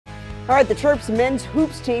All right, the Terps men's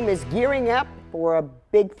hoops team is gearing up for a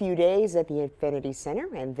big few days at the Infinity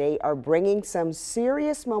Center, and they are bringing some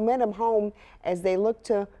serious momentum home as they look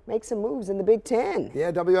to make some moves in the Big Ten.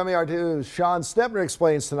 Yeah, WMAR2's Sean Stepner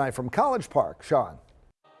explains tonight from College Park. Sean.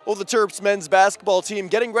 Well, the Terps men's basketball team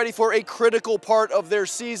getting ready for a critical part of their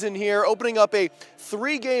season here, opening up a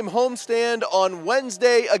 3-game homestand on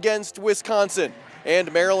Wednesday against Wisconsin.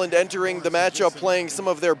 And Maryland entering the matchup playing some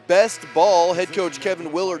of their best ball. Head coach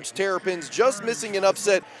Kevin Willard's Terrapins just missing an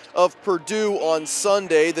upset of Purdue on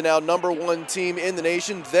Sunday, the now #1 team in the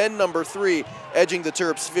nation, then #3, edging the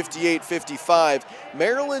Terps 58-55.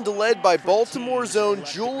 Maryland led by Baltimore's own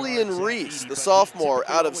Julian Reese, the sophomore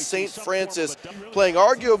out of St. Francis, playing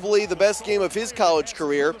arguably the best game of his college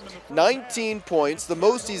career. 19 points, the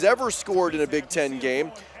most he's ever scored in a Big Ten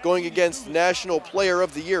game, going against National Player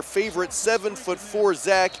of the Year favorite 7'4"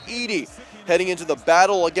 Zach Edey. Heading into the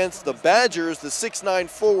battle against the Badgers, the 6'9"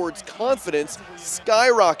 forward's confidence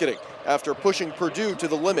skyrocketing after pushing Purdue to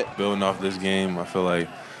the limit. Building off this game, I feel like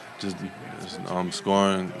just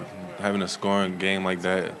scoring, having a scoring game like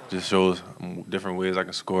that just shows different ways I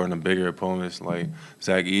can score in the bigger opponents. Like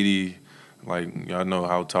Zach Edey, like y'all know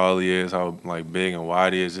how tall he is, how like big and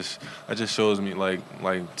wide he is. That just shows me like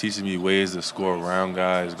teaching me ways to score around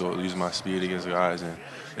guys, go use my speed against guys, and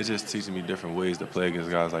it's just teaching me different ways to play against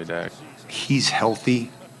guys like that. He's healthy.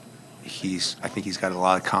 I think he's got a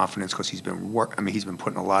lot of confidence because he's been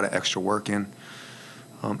putting a lot of extra work in,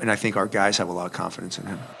 and I think our guys have a lot of confidence in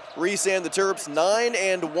him. Reese and the Terps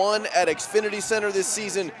 9-1 at Xfinity Center this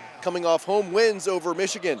season, coming off home wins over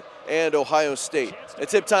Michigan and Ohio State. A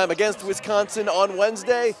tip time against Wisconsin on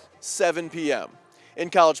Wednesday, 7 p.m. In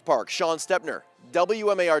College Park, Sean Stepner,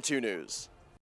 WMAR2 News.